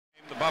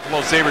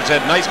Buffalo Sabres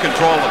had nice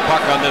control of the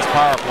puck on this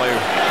power play.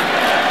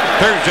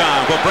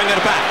 Turgeon will bring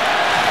it back.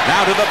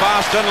 Now to the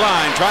Boston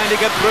line, trying to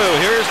get through.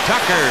 Here's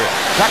Tucker.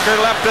 Tucker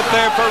left it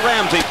there for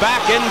Ramsey.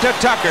 Back into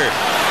Tucker.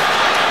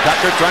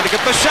 Tucker trying to get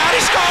the shot.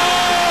 He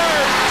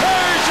scored!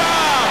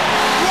 Turgeon!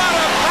 What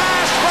a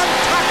pass from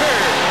Tucker!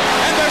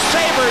 And the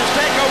Sabres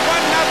take a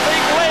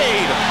 1-0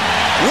 lead.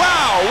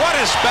 Wow, what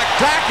a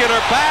spectacular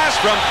pass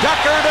from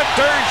Tucker to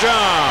Turgeon.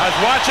 I was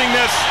watching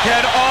this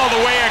head all the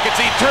way. I could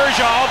see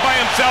Turgeon all by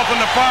himself on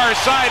the far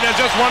side. And I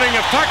was just wondering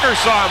if Tucker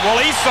saw him.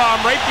 Well, he saw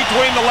him right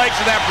between the legs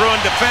of that Bruin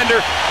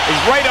defender. He's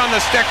right on the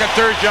stick of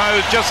Turgeon,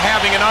 who's just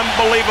having an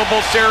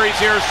unbelievable series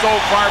here so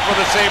far for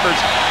the Sabres.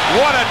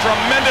 What a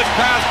tremendous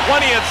pass.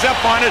 Plenty of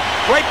zip on it.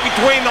 Right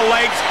between the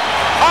legs,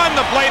 on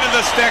the blade of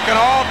the stick. And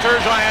all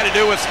Turgeon had to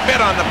do was spit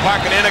on the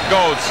puck, and in it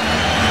goes.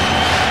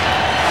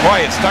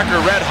 Boy, it's Tucker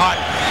red hot.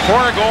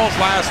 4 goals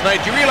last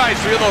night. Do you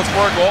realize 3 of those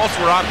 4 goals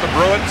were off the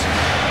Bruins?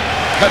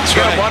 That's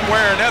right. One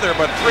way or another,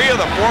 but 3 of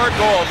the 4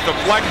 goals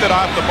deflected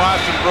off the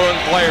Boston Bruins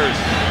players.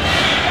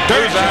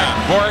 Turgeon,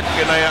 Bork,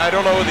 and I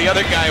don't know who the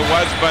other guy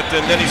was, but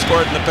and then he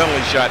scored in the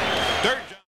penalty shot.